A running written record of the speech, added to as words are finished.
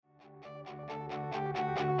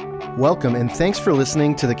Welcome and thanks for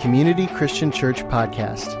listening to the Community Christian Church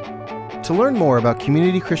podcast. To learn more about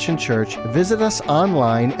Community Christian Church, visit us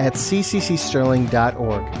online at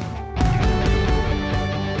cccsterling.org.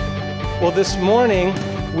 Well, this morning,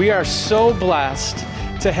 we are so blessed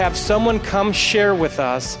to have someone come share with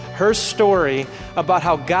us her story about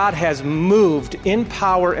how God has moved in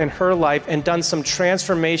power in her life and done some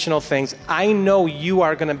transformational things. I know you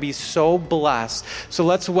are going to be so blessed. So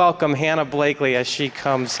let's welcome Hannah Blakley as she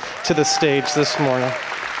comes to the stage this morning.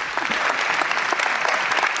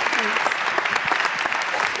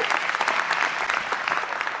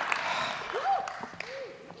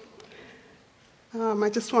 I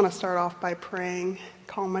just want to start off by praying,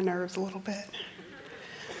 calm my nerves a little bit.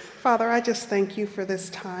 Father, I just thank you for this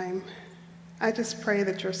time. I just pray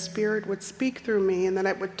that your Spirit would speak through me and that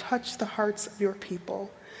it would touch the hearts of your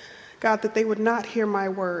people. God, that they would not hear my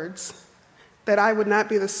words, that I would not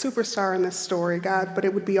be the superstar in this story, God, but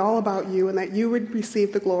it would be all about you and that you would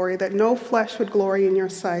receive the glory, that no flesh would glory in your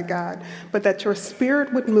sight, God, but that your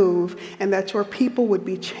Spirit would move and that your people would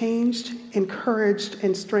be changed, encouraged,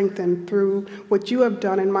 and strengthened through what you have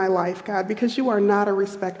done in my life, God, because you are not a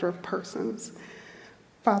respecter of persons.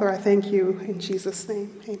 Father, I thank you in Jesus'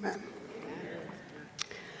 name. Amen.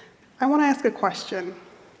 I want to ask a question.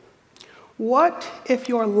 What if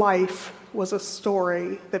your life was a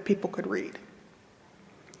story that people could read?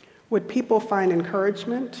 Would people find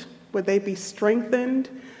encouragement? Would they be strengthened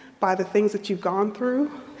by the things that you've gone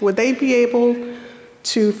through? Would they be able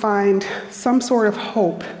to find some sort of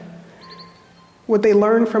hope? Would they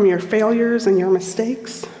learn from your failures and your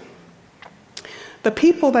mistakes? The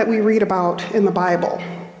people that we read about in the Bible,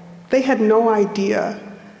 they had no idea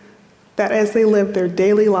that as they lived their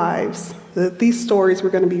daily lives, that these stories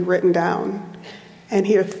were going to be written down. And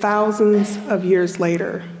here, thousands of years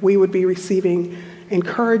later, we would be receiving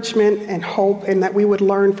encouragement and hope, and that we would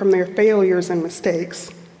learn from their failures and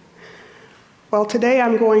mistakes. Well, today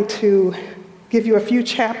I'm going to give you a few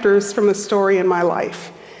chapters from the story in my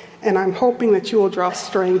life, and I'm hoping that you will draw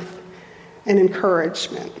strength and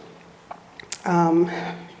encouragement.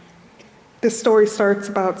 This story starts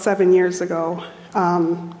about 7 years ago.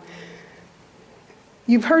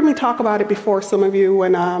 You've heard me talk about it before, some of you,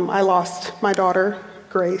 when I lost my daughter,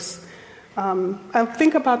 Grace. I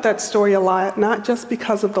think about that story a lot, not just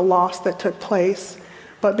because of the loss that took place,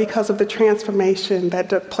 but because of the transformation that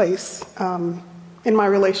took place in my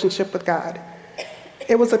relationship with God.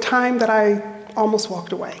 It was a time that I almost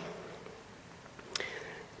walked away.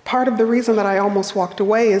 Part of the reason that I almost walked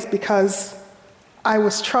away is because I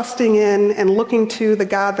was trusting in and looking to the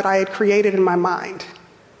God that I had created in my mind,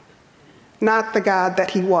 not the God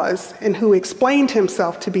that he was and who explained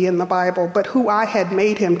himself to be in the Bible, but who I had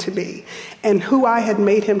made him to be. And who I had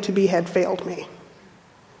made him to be had failed me.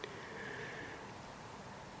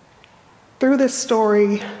 Through this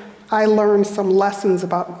story, I learned some lessons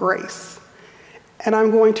about grace. And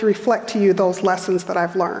I'm going to reflect to you those lessons that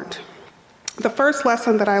I've learned. The first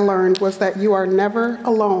lesson that I learned was that you are never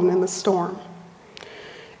alone in the storm.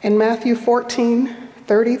 In Matthew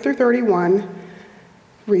 14:30 through 31,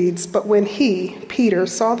 reads, "But when he, Peter,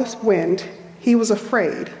 saw this wind, he was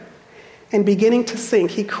afraid, and beginning to sink,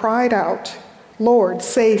 he cried out, 'Lord,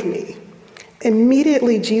 save me.'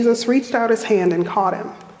 Immediately Jesus reached out his hand and caught him."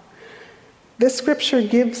 This scripture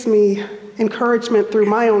gives me encouragement through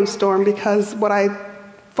my own storm because what I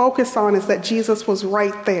focus on is that Jesus was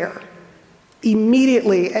right there.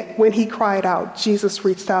 Immediately when he cried out, Jesus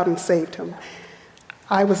reached out and saved him.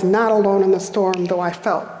 I was not alone in the storm, though I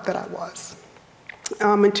felt that I was.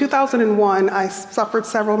 In 2001, I suffered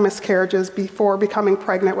several miscarriages before becoming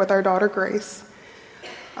pregnant with our daughter, Grace.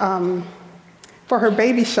 For her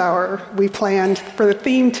baby shower, we planned for the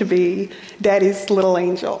theme to be Daddy's Little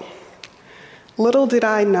Angel. Little did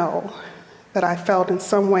I know that I felt in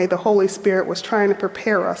some way the Holy Spirit was trying to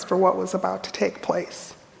prepare us for what was about to take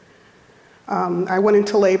place. I went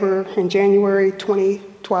into labor in January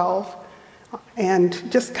 2012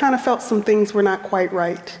 and just kind of felt some things were not quite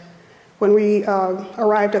right. When we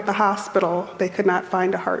arrived at the hospital, they could not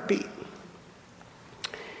find a heartbeat.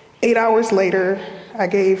 8 hours later, I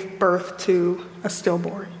gave birth to a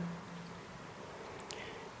stillborn.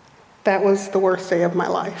 That was the worst day of my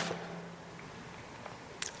life.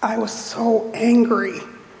 I was so angry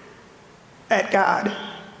at God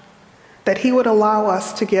that he would allow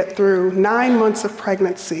us to get through 9 months of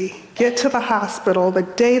pregnancy, get to the hospital the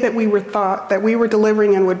day that we were thought that we were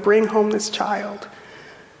delivering and would bring home this child,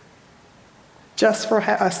 just for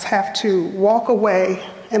us have to walk away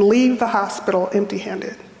and leave the hospital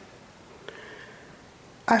empty-handed.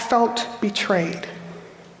 I felt betrayed.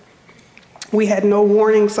 We had no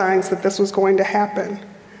warning signs that this was going to happen.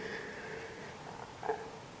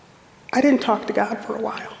 I didn't talk to God for a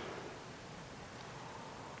while.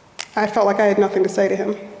 I felt like I had nothing to say to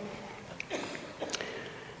him.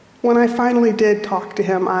 When I finally did talk to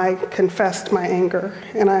him, I confessed my anger,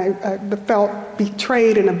 and I felt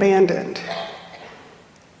betrayed and abandoned.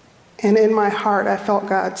 And in my heart, I felt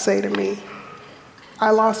God say to me,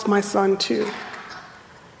 I lost my son too,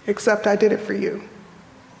 except I did it for you.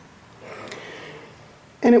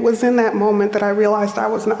 And it was in that moment that I realized I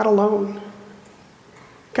was not alone.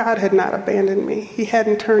 God had not abandoned me. He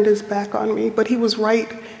hadn't turned his back on me, but he was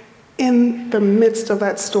right in the midst of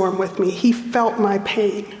that storm with me. He felt my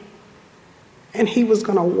pain, and he was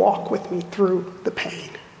going to walk with me through the pain.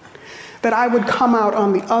 That I would come out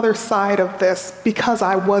on the other side of this because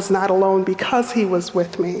I was not alone, because he was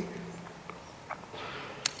with me.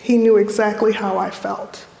 He knew exactly how I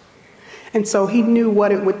felt. And so he knew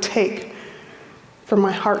what it would take for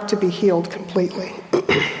my heart to be healed completely.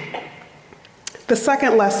 The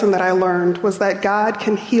second lesson that I learned was that God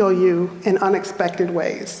can heal you in unexpected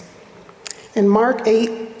ways. In Mark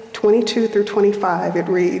 8:22 through 25, it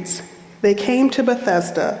reads, "They came to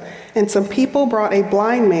Bethesda, and some people brought a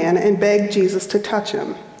blind man and begged Jesus to touch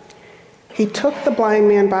him. He took the blind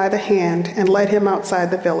man by the hand and led him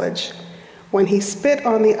outside the village. When he spit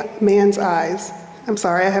on the man's eyes," I'm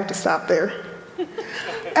sorry, I have to stop there.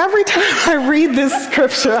 Every time I read this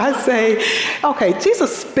scripture, I say, okay,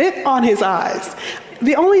 Jesus spit on his eyes.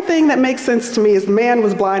 The only thing that makes sense to me is the man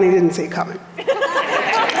was blind and he didn't see it coming.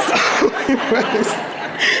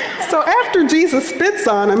 So after Jesus spits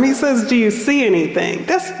on him, he says, "Do you see anything?"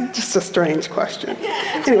 That's just a strange question.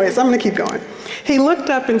 Anyways, I'm going to keep going. He looked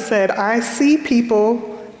up and said, "I see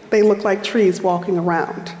people, they look like trees walking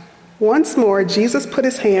around." Once more, Jesus put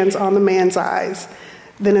his hands on the man's eyes.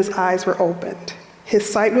 Then his eyes were opened. His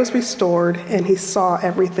sight was restored, and he saw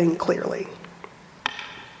everything clearly.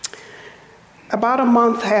 About a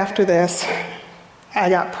month after this, I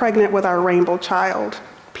got pregnant with our rainbow child,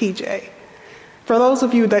 PJ. For those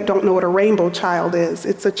of you that don't know what a rainbow child is,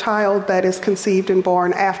 it's a child that is conceived and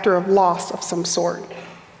born after a loss of some sort.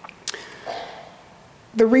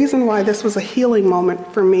 The reason why this was a healing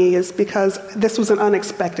moment for me is because this was an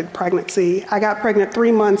unexpected pregnancy. I got pregnant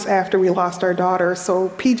 3 months after we lost our daughter, so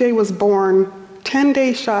PJ was born 10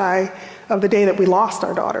 days shy of the day that we lost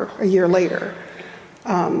our daughter a year later.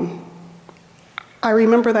 I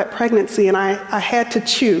remember that pregnancy, and I had to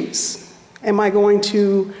choose. Am I going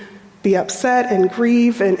to be upset and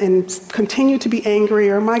grieve and continue to be angry,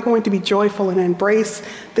 or am I going to be joyful and embrace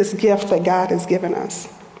this gift that God has given us?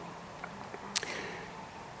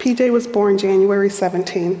 PJ was born January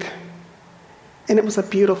 17th, and it was a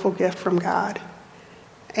beautiful gift from God.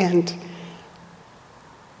 And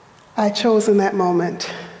I chose in that moment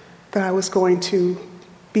that I was going to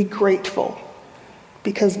be grateful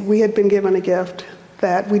because we had been given a gift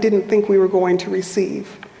that we didn't think we were going to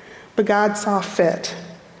receive, but God saw fit.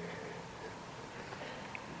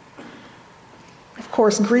 Of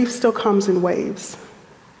course, grief still comes in waves.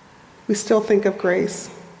 We still think of grace,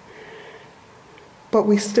 but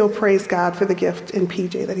we still praise God for the gift in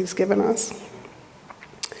PJ that he's given us.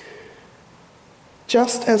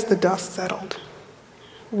 Just as the dust settled,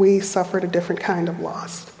 we suffered a different kind of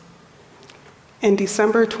loss. In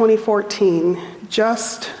December 2014,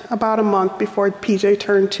 just about a month before PJ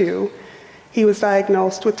turned 2, he was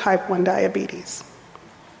diagnosed with type 1 diabetes.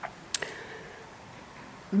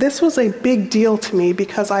 This was a big deal to me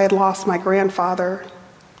because I had lost my grandfather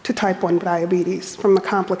to type 1 diabetes from the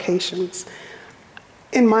complications.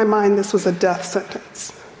 In my mind, this was a death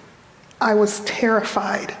sentence. I was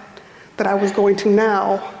terrified that I was going to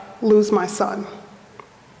now lose my son.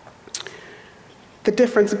 The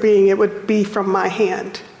difference being it would be from my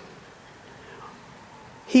hand.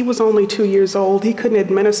 He was only 2 years old. He couldn't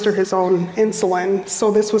administer his own insulin,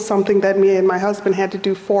 so this was something that me and my husband had to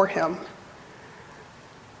do for him.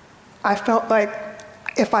 I felt like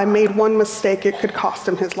if I made one mistake, it could cost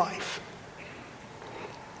him his life.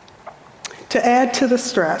 To add to the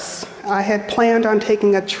stress, I had planned on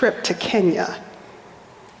taking a trip to Kenya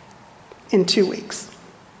in 2 weeks.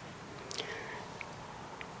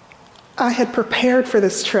 I had prepared for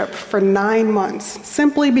this trip for 9 months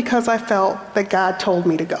simply because I felt that God told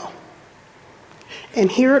me to go.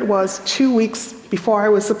 And here it was 2 weeks before I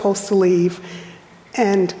was supposed to leave,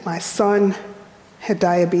 and my son had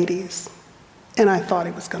diabetes, and I thought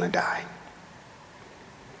he was going to die.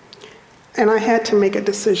 And I had to make a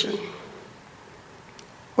decision.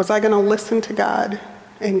 Was I going to listen to God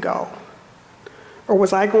and go? Or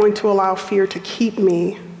was I going to allow fear to keep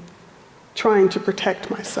me trying to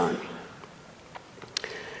protect my son?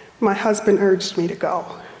 My husband urged me to go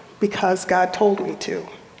because God told me to.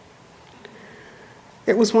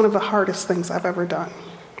 It was one of the hardest things I've ever done.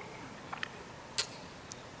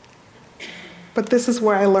 But this is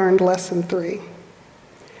where I learned lesson 3.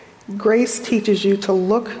 Grace teaches you to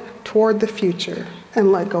look toward the future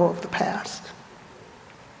and let go of the past.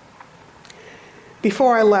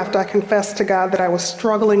 Before I left, I confessed to God that I was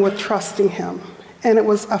struggling with trusting him, and it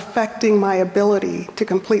was affecting my ability to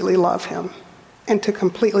completely love him and to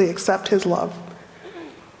completely accept his love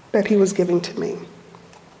that he was giving to me.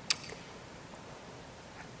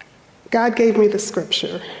 God gave me the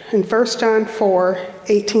scripture in 1 John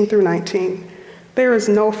 4:18 through 19. There is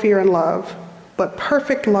no fear in love, but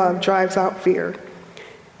perfect love drives out fear,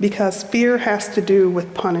 because fear has to do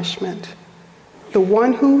with punishment. The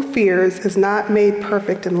one who fears is not made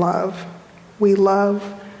perfect in love. We love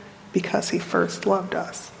because he first loved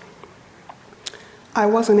us. I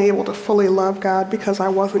wasn't able to fully love God because I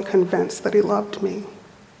wasn't convinced that he loved me.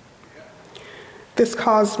 This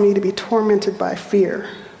caused me to be tormented by fear,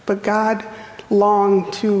 but God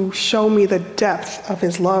longed to show me the depth of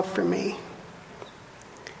his love for me.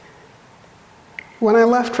 When I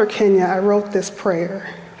left for Kenya, I wrote this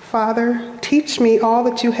prayer. Father, teach me all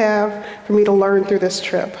that you have for me to learn through this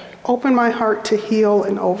trip. Open my heart to heal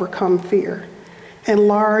and overcome fear.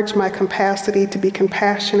 Enlarge my capacity to be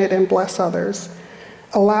compassionate and bless others.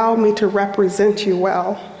 Allow me to represent you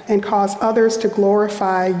well and cause others to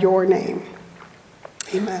glorify your name.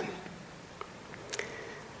 Amen.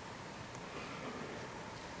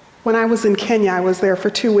 When I was in Kenya, I was there for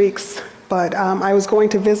 2 weeks. But I was going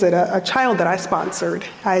to visit a child that I sponsored.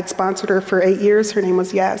 I had sponsored her for 8 years. Her name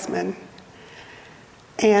was Yasmin.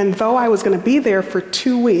 And though I was going to be there for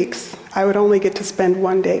 2 weeks, I would only get to spend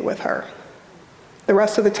 1 day with her. The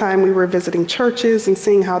rest of the time we were visiting churches and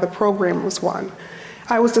seeing how the program was run.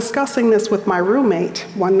 I was discussing this with my roommate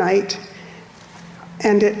one night,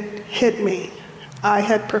 and it hit me. I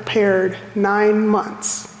had prepared 9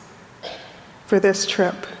 months for this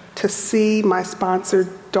trip to see my sponsored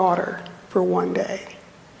daughter for 1 day.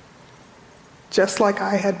 Just like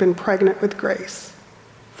I had been pregnant with Grace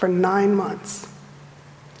for 9 months,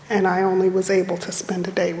 and I only was able to spend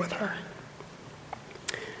a day with her.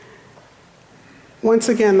 Once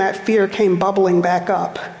again, that fear came bubbling back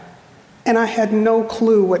up, and I had no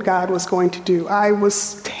clue what God was going to do. I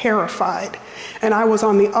was terrified, and I was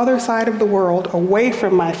on the other side of the world, away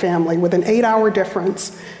from my family, with an 8-hour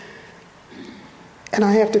difference. And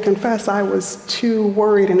I have to confess, I was too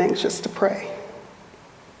worried and anxious to pray.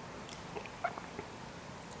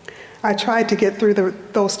 I tried to get through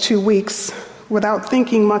those 2 weeks without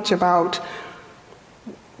thinking much about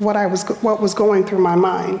what was going through my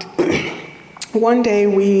mind. One day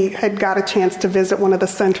we had got a chance to visit one of the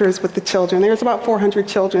centers with the children. There was about 400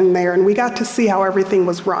 children there, and we got to see how everything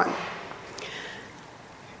was run.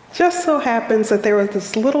 Just so happens that there was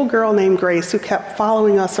this little girl named Grace who kept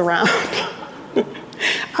following us around.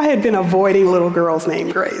 I had been avoiding little girls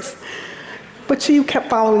named Grace, but she kept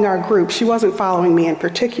following our group. She wasn't following me in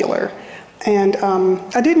particular. And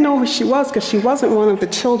I didn't know who she was because she wasn't one of the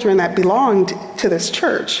children that belonged to this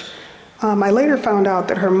church. I later found out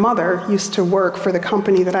that her mother used to work for the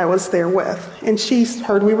company that I was there with, and she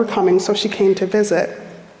heard we were coming, so she came to visit.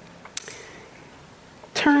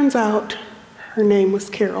 Turns out her name was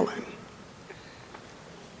Carolyn.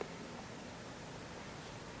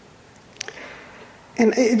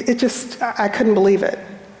 And I couldn't believe it.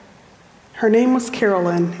 Her name was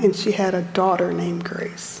Carolyn, and she had a daughter named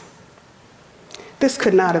Grace. This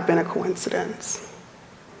could not have been a coincidence.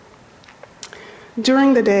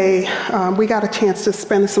 During the day, we got a chance to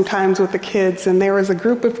spend some time with the kids, and there was a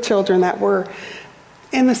group of children that were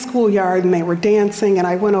in the schoolyard, and they were dancing, and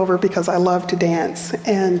I went over because I love to dance.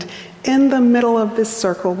 And in the middle of this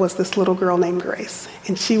circle was this little girl named Grace,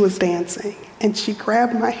 and she was dancing, and she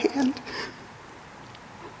grabbed my hand.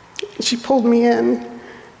 She pulled me in,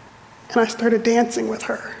 and I started dancing with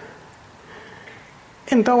her.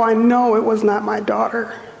 And though I know it was not my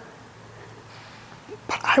daughter,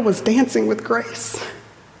 but I was dancing with Grace.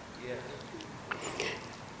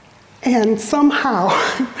 And somehow,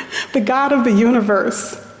 the God of the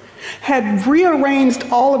universe had rearranged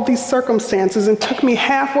all of these circumstances and took me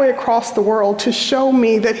halfway across the world to show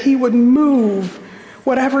me that he would move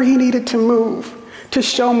whatever he needed to move to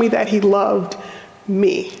show me that he loved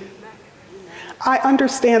me. I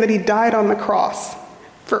understand that he died on the cross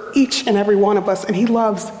for each and every one of us, and he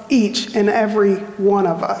loves each and every one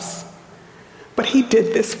of us. But he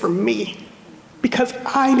did this for me because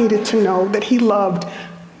I needed to know that he loved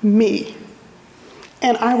me.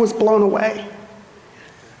 And I was blown away.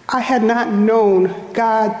 I had not known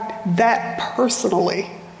God that personally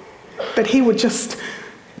that he would just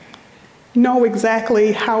know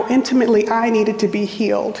exactly how intimately I needed to be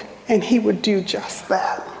healed, and he would do just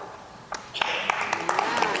that.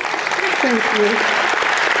 Thank you.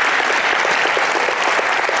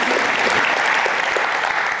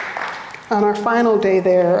 On our final day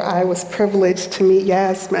there, I was privileged to meet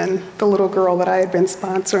Yasmin, the little girl that I had been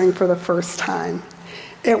sponsoring for the first time.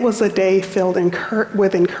 It was a day filled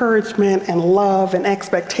with encouragement and love and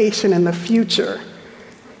expectation in the future.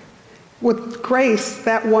 With Grace,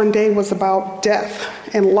 that one day was about death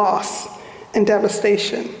and loss and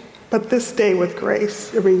devastation. But this day with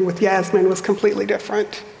with Yasmin, was completely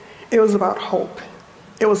different. It was about hope.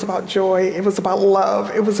 It was about joy. It was about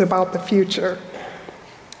love. It was about the future.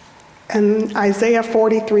 And Isaiah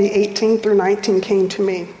 43:18-19 came to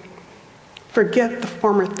me. Forget the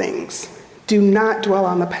former things. Do not dwell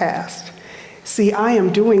on the past. See, I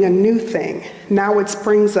am doing a new thing. Now it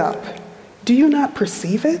springs up. Do you not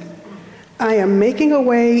perceive it? I am making a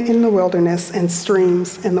way in the wilderness and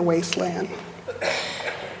streams in the wasteland.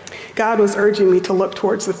 God was urging me to look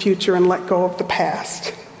towards the future and let go of the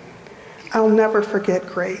past. I'll never forget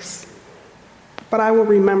Grace, but I will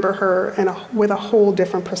remember her with a whole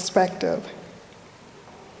different perspective.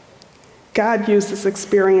 God used this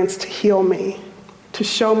experience to heal me, to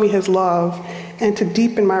show me his love, and to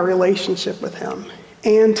deepen my relationship with him,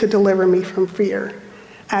 and to deliver me from fear.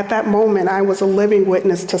 At that moment, I was a living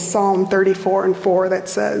witness to Psalm 34:4 that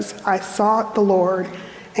says, I sought the Lord,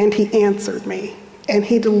 and he answered me, and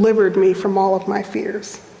he delivered me from all of my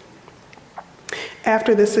fears.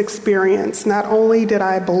 After this experience, not only did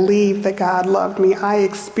I believe that God loved me, I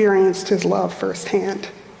experienced his love firsthand.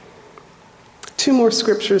 2 more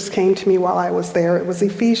scriptures came to me while I was there. It was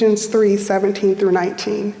Ephesians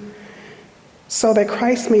 3:17-19. So that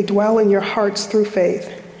Christ may dwell in your hearts through faith,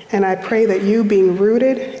 and I pray that you, being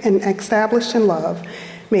rooted and established in love,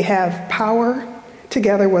 may have power,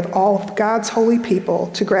 together with all of God's holy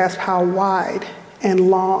people, to grasp how wide and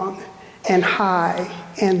long and high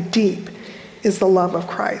and deep is the love of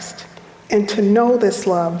Christ, and to know this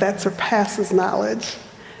love that surpasses knowledge,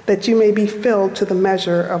 that you may be filled to the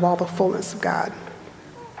measure of all the fullness of God.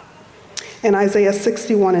 In Isaiah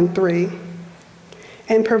 61:3,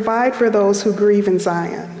 and provide for those who grieve in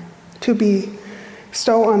Zion, to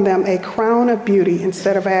bestow on them a crown of beauty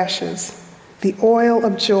instead of ashes, the oil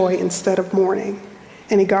of joy instead of mourning,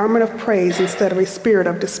 and a garment of praise instead of a spirit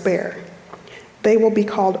of despair. They will be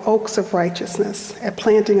called oaks of righteousness, a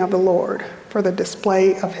planting of the Lord, for the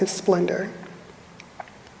display of his splendor.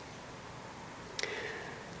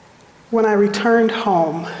 When I returned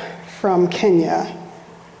home from Kenya,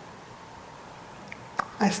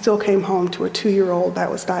 I still came home to a 2-year-old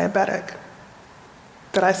that was diabetic,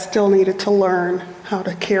 that I still needed to learn how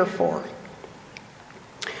to care for.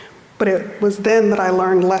 But it was then that I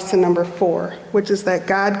learned lesson number 4, which is that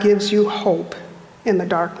God gives you hope in the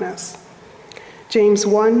darkness. James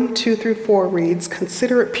 1:2-4 reads,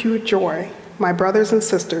 consider it pure joy, my brothers and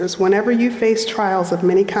sisters, whenever you face trials of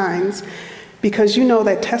many kinds, because you know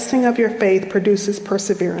that testing of your faith produces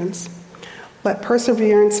perseverance. Let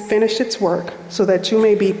perseverance finish its work so that you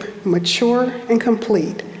may be mature and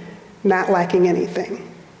complete, not lacking anything.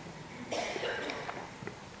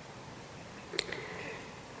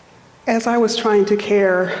 As I was trying to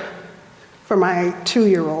care for my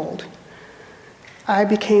 2-year-old, I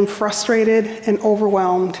became frustrated and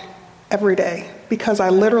overwhelmed every day because I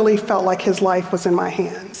literally felt like his life was in my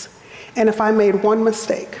hands. And if I made one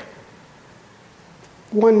mistake,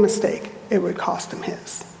 it would cost him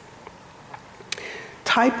his.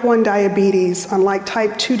 Type 1 diabetes, unlike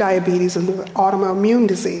type 2 diabetes, is an autoimmune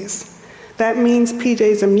disease. That means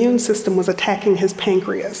PJ's immune system was attacking his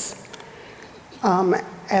pancreas.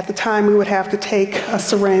 At the time, we would have to take a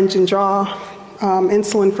syringe and draw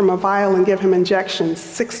insulin from a vial and give him injections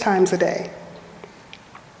 6 times a day.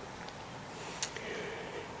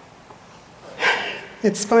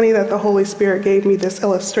 It's funny that the Holy Spirit gave me this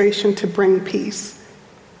illustration to bring peace.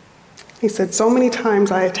 He said, so many times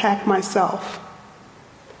I attack myself,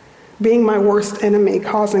 being my worst enemy,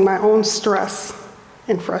 causing my own stress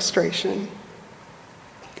and frustration.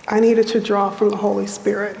 I needed to draw from the Holy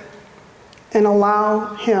Spirit and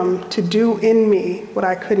allow him to do in me what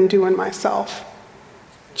I couldn't do in myself.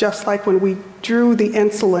 Just like when we drew the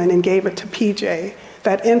insulin and gave it to PJ,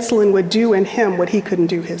 that insulin would do in him what he couldn't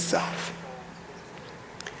do himself.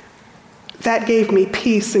 That gave me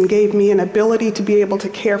peace and gave me an ability to be able to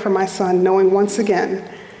care for my son, knowing once again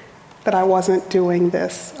that I wasn't doing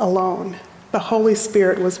this alone. The Holy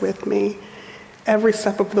Spirit was with me every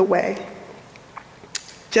step of the way.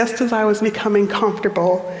 Just as I was becoming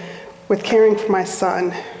comfortable with caring for my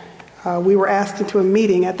son, We were asked into a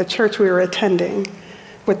meeting at the church we were attending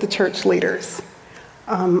with the church leaders.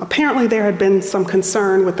 Apparently there had been some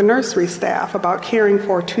concern with the nursery staff about caring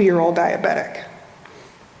for a 2-year-old diabetic.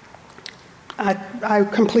 I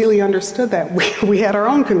completely understood that. We had our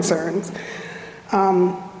own concerns,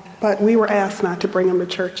 but we were asked not to bring him to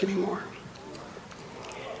church anymore.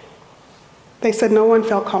 They said no one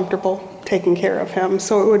felt comfortable taking care of him,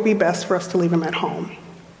 so it would be best for us to leave him at home.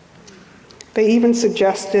 They even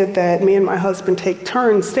suggested that me and my husband take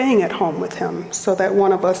turns staying at home with him so that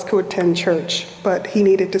one of us could attend church, but he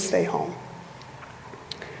needed to stay home.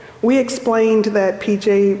 We explained that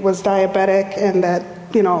PJ was diabetic and that,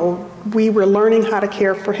 we were learning how to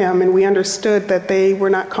care for him, and we understood that they were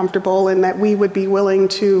not comfortable and that we would be willing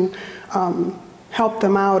to help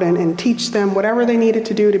them out and teach them whatever they needed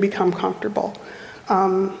to do to become comfortable.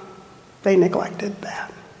 They neglected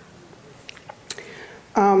that.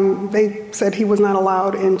 They said he was not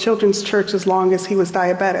allowed in children's church as long as he was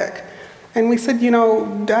diabetic. And we said,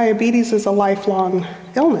 diabetes is a lifelong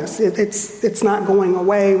illness. It's not going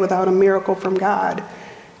away without a miracle from God.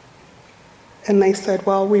 And they said,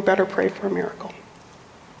 well, we better pray for a miracle.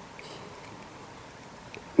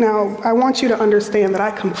 Now, I want you to understand that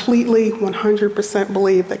I completely, 100%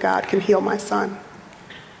 believe that God can heal my son.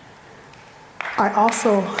 I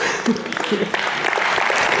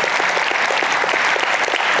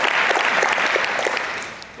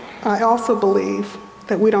also believe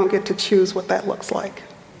that we don't get to choose what that looks like.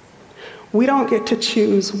 We don't get to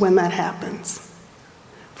choose when that happens.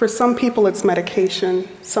 For some people, it's medication.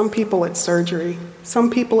 Some people, it's surgery. Some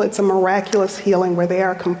people, it's a miraculous healing where they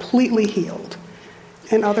are completely healed.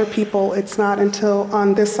 And other people, it's not until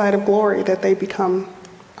on this side of glory that they become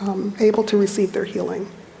able to receive their healing.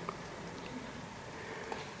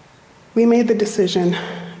 We made the decision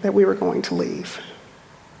that we were going to leave.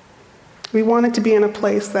 We wanted to be in a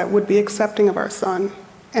place that would be accepting of our son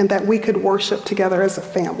and that we could worship together as a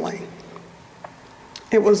family.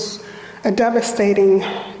 It was a devastating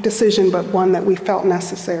decision, but one that we felt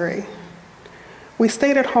necessary. We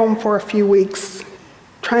stayed at home for a few weeks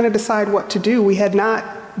trying to decide what to do. We had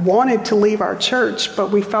not wanted to leave our church,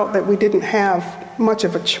 but we felt that we didn't have much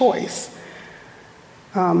of a choice.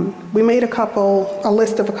 We made a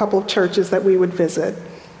list of a couple of churches that we would visit.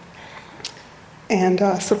 And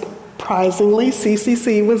surprisingly,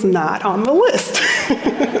 CCC was not on the list.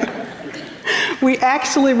 We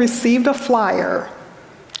actually received a flyer.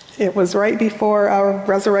 It was right before our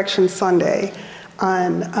Resurrection Sunday.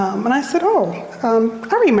 And I said,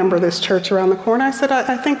 I remember this church around the corner. I said,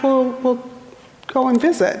 I think we'll go and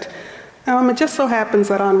visit. It just so happens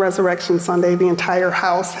that on Resurrection Sunday, the entire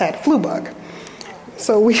house had flu bug.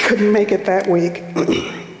 So we couldn't make it that week.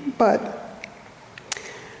 But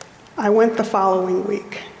I went the following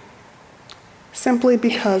week, simply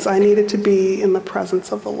because I needed to be in the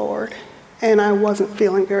presence of the Lord. And I wasn't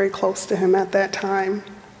feeling very close to him at that time.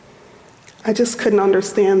 I just couldn't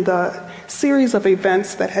understand the series of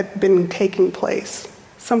events that had been taking place.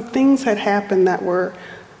 Some things had happened that were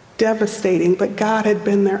devastating, but God had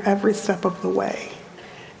been there every step of the way.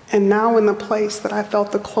 And now in the place that I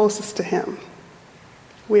felt the closest to him,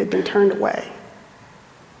 we had been turned away.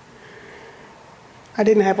 I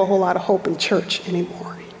didn't have a whole lot of hope in church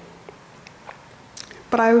anymore.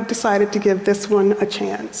 But I decided to give this one a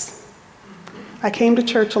chance. I came to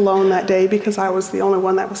church alone that day because I was the only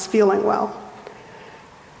one that was feeling well.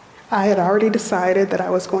 I had already decided that I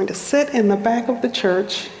was going to sit in the back of the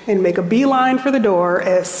church and make a beeline for the door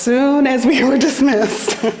as soon as we were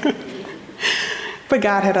dismissed. But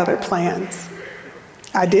God had other plans.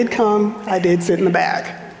 I did come, I did sit in the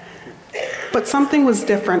back. But something was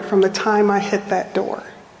different from the time I hit that door.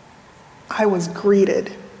 I was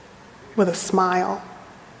greeted with a smile.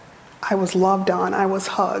 I was loved on, I was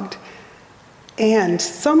hugged. And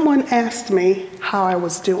someone asked me how I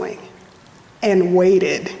was doing and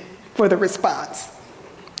waited for the response.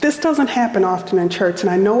 This doesn't happen often in church, and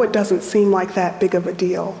I know it doesn't seem like that big of a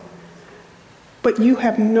deal. But you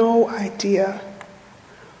have no idea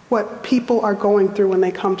what people are going through when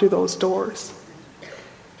they come through those doors.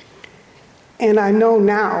 And I know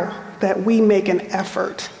now that we make an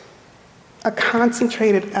effort, a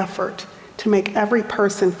concentrated effort, to make every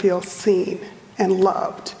person feel seen and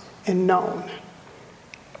loved and known.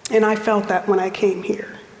 And I felt that when I came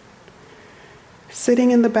here.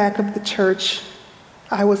 Sitting in the back of the church,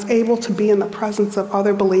 I was able to be in the presence of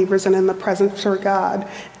other believers and in the presence of God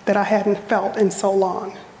that I hadn't felt in so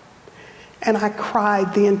long. And I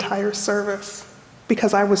cried the entire service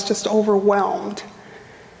because I was just overwhelmed.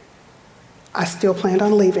 I still planned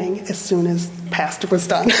on leaving as soon as Pastor was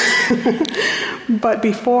done. But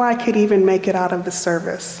before I could even make it out of the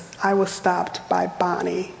service, I was stopped by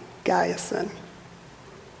Bonnie Guyson.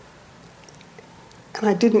 And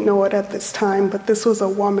I didn't know it at this time, but this was a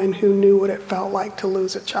woman who knew what it felt like to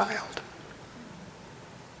lose a child.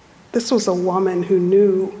 This was a woman who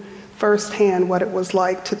knew firsthand what it was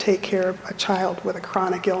like to take care of a child with a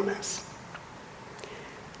chronic illness.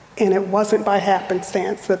 And it wasn't by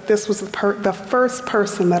happenstance that this was the first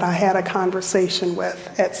person that I had a conversation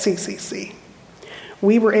with at CCC.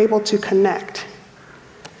 We were able to connect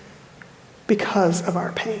because of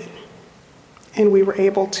our pain. And we were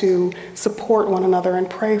able to support one another and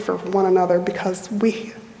pray for one another because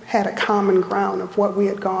we had a common ground of what we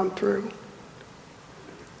had gone through.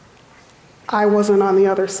 I wasn't on the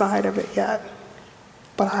other side of it yet,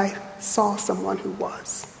 but I saw someone who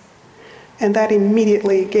was. And that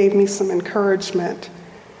immediately gave me some encouragement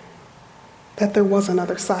that there was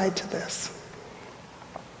another side to this.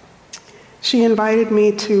 She invited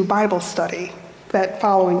me to Bible study that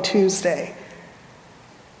following Tuesday.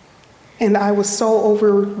 And I was so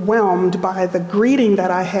overwhelmed by the greeting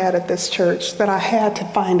that I had at this church that I had to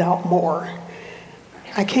find out more.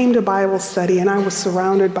 I came to Bible study and I was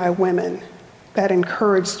surrounded by women that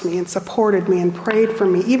encouraged me and supported me and prayed for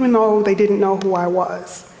me, even though they didn't know who I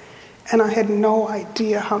was. And I had no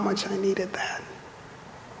idea how much I needed that.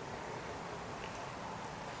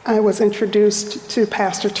 I was introduced to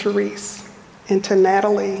Pastor Therese and to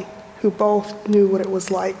Natalie, who both knew what it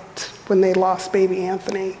was like when they lost baby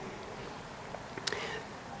Anthony.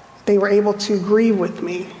 They were able to grieve with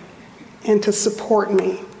me and to support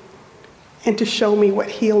me and to show me what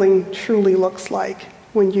healing truly looks like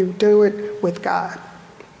when you do it with God.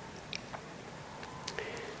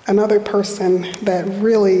 Another person that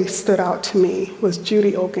really stood out to me was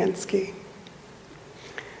Judy Oginski.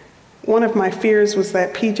 One of my fears was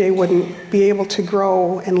that PJ wouldn't be able to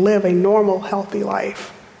grow and live a normal, healthy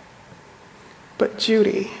life. But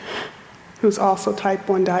Judy, who's also type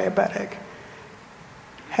 1 diabetic,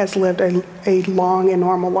 has lived a long and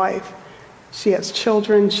normal life. She has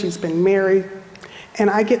children, she's been married, and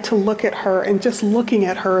I get to look at her, and just looking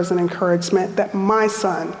at her is an encouragement that my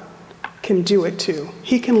son can do it too.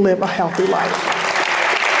 He can live a healthy life.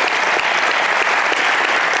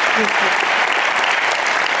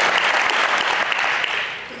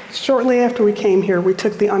 Shortly after we came here, we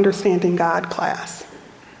took the Understanding God class.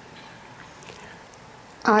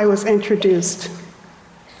 I was introduced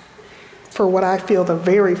for what I feel the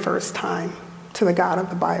very first time to the God of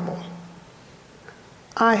the Bible.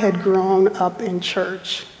 I had grown up in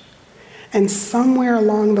church, and somewhere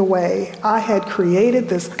along the way, I had created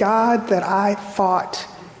this God that I thought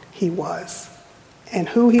he was and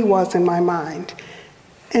who he was in my mind.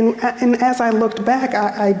 And as I looked back,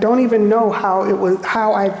 I don't even know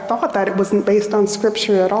how I thought that. It wasn't based on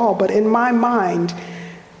scripture at all, but in my mind,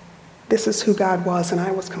 this is who God was, and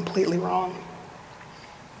I was completely wrong.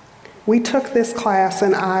 We took this class,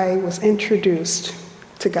 and I was introduced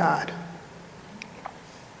to God.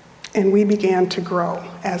 And we began to grow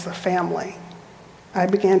as a family. I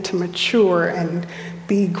began to mature and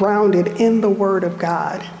be grounded in the Word of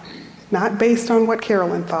God, not based on what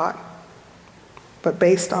Carolyn thought, but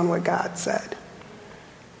based on what God said.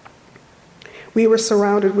 We were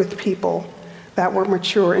surrounded with people that were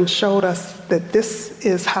mature and showed us that this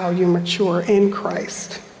is how you mature in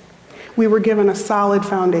Christ. We were given a solid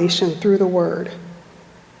foundation through the Word.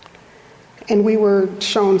 And we were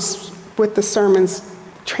shown with the sermons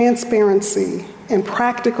transparency and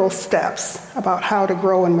practical steps about how to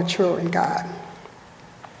grow and mature in God.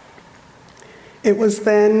 It was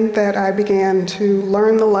then that I began to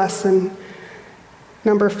learn the lesson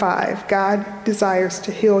number 5, God desires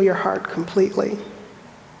to heal your heart completely.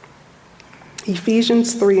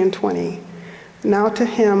 Ephesians 3:20. Now to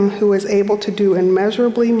him who is able to do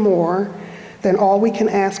immeasurably more than all we can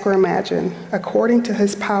ask or imagine, according to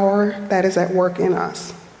his power that is at work in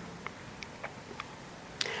us.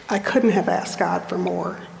 I couldn't have asked God for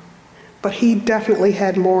more, but he definitely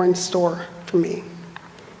had more in store for me.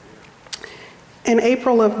 In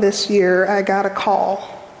April of this year, I got a call.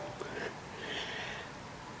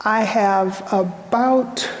 I have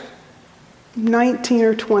about 19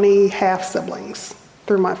 or 20 half-siblings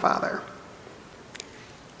through my father.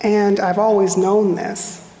 And I've always known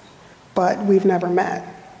this, but we've never met.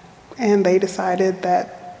 And they decided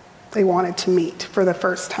that they wanted to meet for the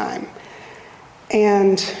first time.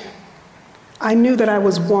 And I knew that I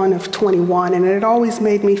was one of 21, and it always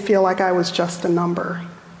made me feel like I was just a number.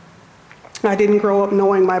 I didn't grow up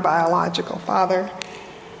knowing my biological father,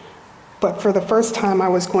 but for the first time I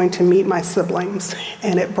was going to meet my siblings,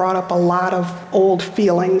 and it brought up a lot of old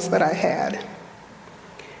feelings that I had.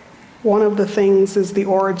 One of the things is the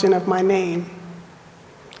origin of my name.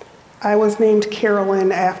 I was named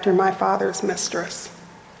Carolyn after my father's mistress.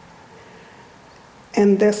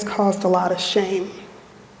 And this caused a lot of shame.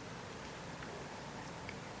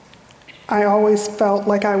 I always felt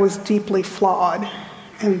like I was deeply flawed,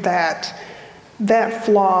 and that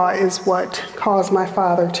flaw is what caused my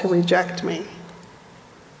father to reject me,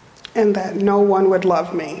 and that no one would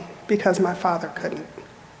love me because my father couldn't.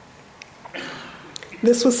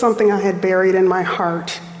 This was something I had buried in my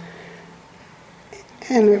heart,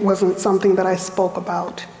 and it wasn't something that I spoke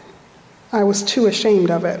about. I was too ashamed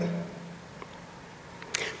of it.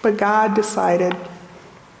 But God decided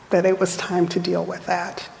that it was time to deal with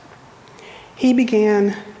that. He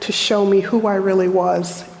began to show me who I really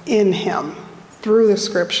was in him through the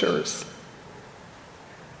scriptures.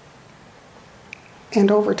 And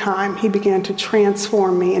over time, he began to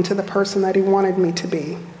transform me into the person that he wanted me to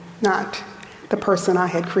be, not the person I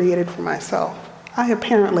had created for myself. I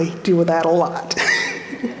apparently do that a lot.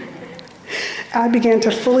 I began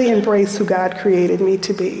to fully embrace who God created me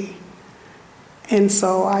to be. And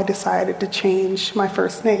so I decided to change my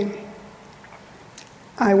first name.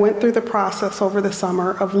 I went through the process over the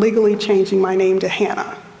summer of legally changing my name to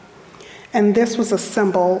Hannah. And this was a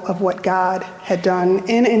symbol of what God had done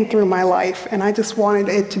in and through my life. And I just wanted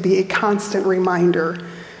it to be a constant reminder.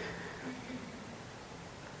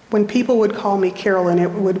 When people would call me Carolyn,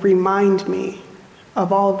 it would remind me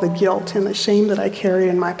of all of the guilt and the shame that I carried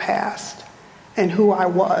in my past and who I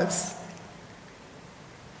was.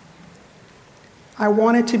 I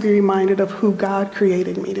wanted to be reminded of who God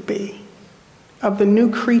created me to be, of the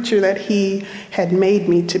new creature that he had made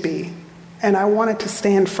me to be. And I wanted to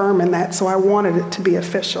stand firm in that, so I wanted it to be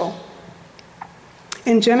official.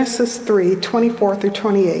 In Genesis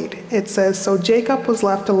 3:24-28, it says, "So Jacob was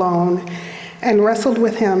left alone and wrestled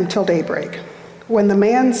with him till daybreak. When the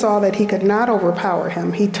man saw that he could not overpower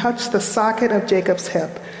him, he touched the socket of Jacob's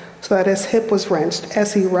hip, so that his hip was wrenched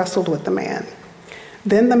as he wrestled with the man.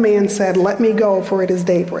 Then the man said, 'Let me go, for it is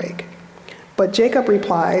daybreak.' But Jacob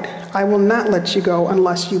replied, 'I will not let you go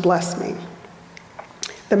unless you bless me.'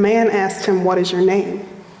 The man asked him, 'What is your name?'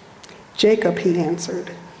 'Jacob,' he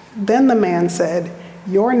answered. Then the man said,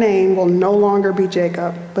 'Your name will no longer be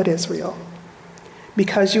Jacob, but Israel,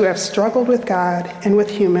 because you have struggled with God and with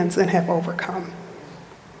humans and have overcome.'"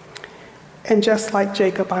 And just like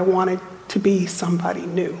Jacob, I wanted to be somebody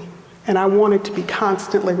new. And I wanted to be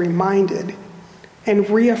constantly reminded and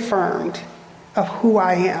reaffirmed of who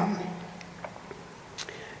I am.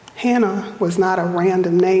 Hannah was not a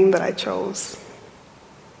random name that I chose.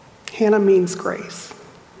 Hannah means grace.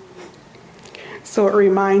 So it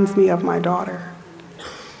reminds me of my daughter.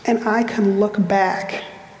 And I can look back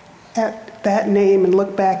at that name and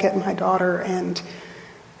look back at my daughter, and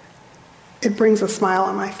it brings a smile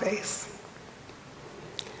on my face.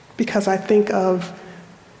 Because I think of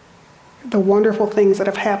the wonderful things that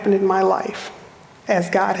have happened in my life as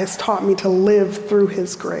God has taught me to live through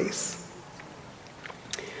his grace.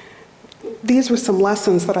 These were some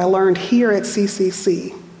lessons that I learned here at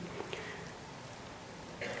CCC.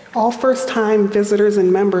 All first-time visitors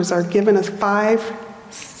and members are given a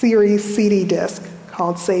 5-series CD disc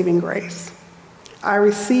called Saving Grace. I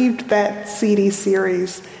received that CD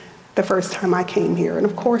series the first time I came here, and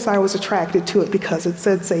of course I was attracted to it because it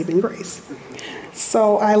said Saving Grace.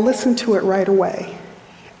 So I listened to it right away,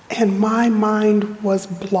 and my mind was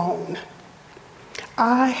blown.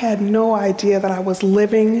 I had no idea that I was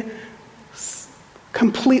living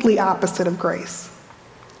completely opposite of grace.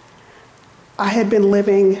 I had been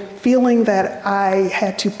living feeling that I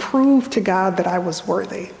had to prove to God that I was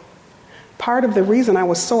worthy. Part of the reason I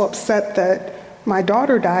was so upset that my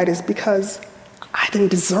daughter died is because I didn't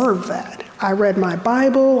deserve that. I read my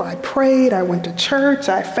Bible, I prayed, I went to church,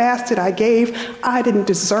 I fasted, I gave. I didn't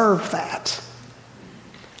deserve that.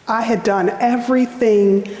 I had done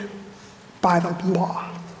everything by the law.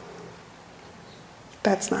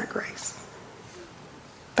 That's not grace.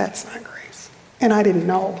 That's not grace. And I didn't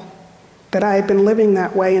know that I had been living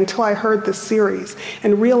that way until I heard this series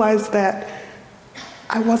and realized that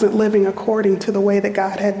I wasn't living according to the way that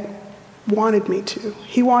God had wanted me to.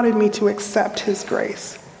 He wanted me to accept his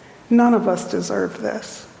grace. None of us deserve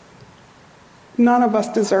this. None of us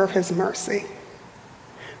deserve his mercy.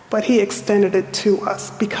 But he extended it to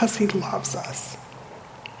us because he loves us.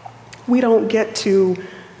 We don't get to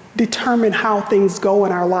determine how things go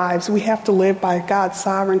in our lives. We have to live by God's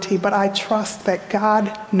sovereignty, but I trust that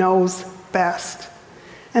God knows best.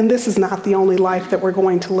 And this is not the only life that we're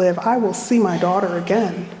going to live. I will see my daughter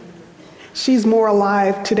again. She's more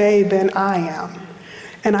alive today than I am.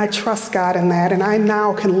 And I trust God in that, and I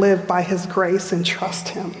now can live by his grace and trust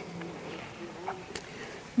him.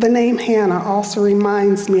 The name Hannah also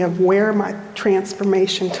reminds me of where my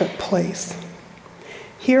transformation took place.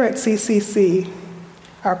 Here at CCC,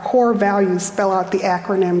 our core values spell out the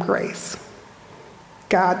acronym GRACE.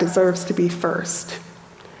 God deserves to be first.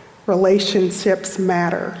 Relationships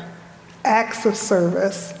matter. Acts of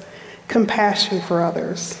service, compassion for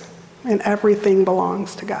others, and everything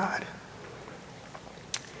belongs to God.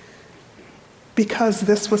 Because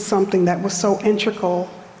this was something that was so integral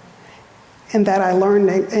and that I learned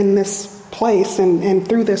in this place and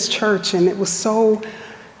through this church, and it was such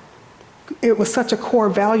a core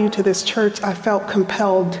value to this church, I felt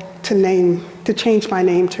compelled to change my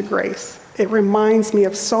name to Grace. It reminds me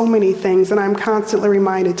of so many things, and I'm constantly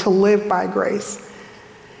reminded to live by grace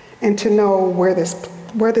and to know where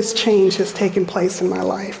this change has taken place in my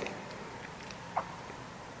life.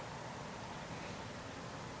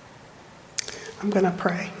 I'm going to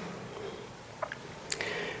pray.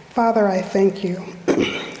 Father, I thank you.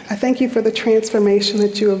 I thank you for the transformation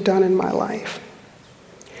that you have done in my life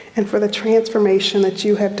and for the transformation that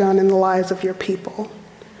you have done in the lives of your people.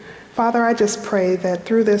 Father, I just pray that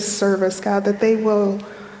through this service, God, that they will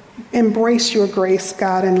embrace your grace,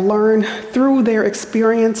 God, and learn through their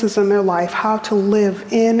experiences in their life how to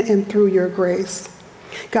live in and through your grace.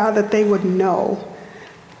 God, that they would know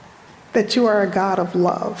that you are a God of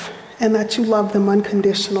love and that you love them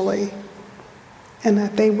unconditionally, and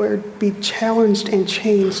that they would be challenged and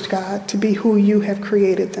changed, God, to be who you have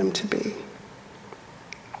created them to be.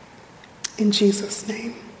 In Jesus'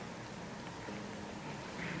 name.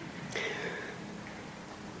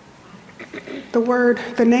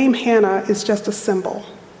 The name Hannah is just a symbol.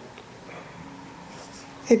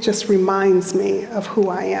 It just reminds me of who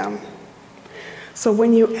I am. So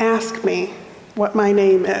when you ask me what my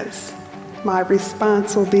name is, my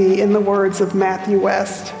response will be in the words of Matthew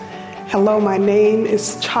West, "Hello, my name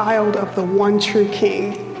is Child of the One True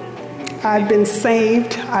King. I've been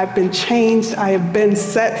saved, I've been changed, I have been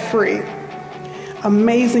set free.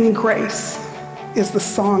 Amazing grace is the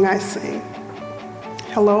song I sing.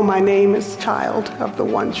 Hello, my name is Child of the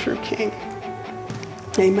One True King."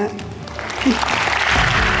 Amen.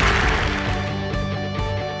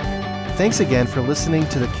 Thanks again for listening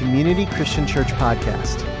to the Community Christian Church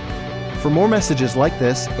podcast. For more messages like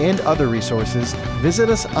this and other resources, visit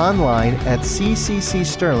us online at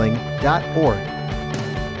cccsterling.org.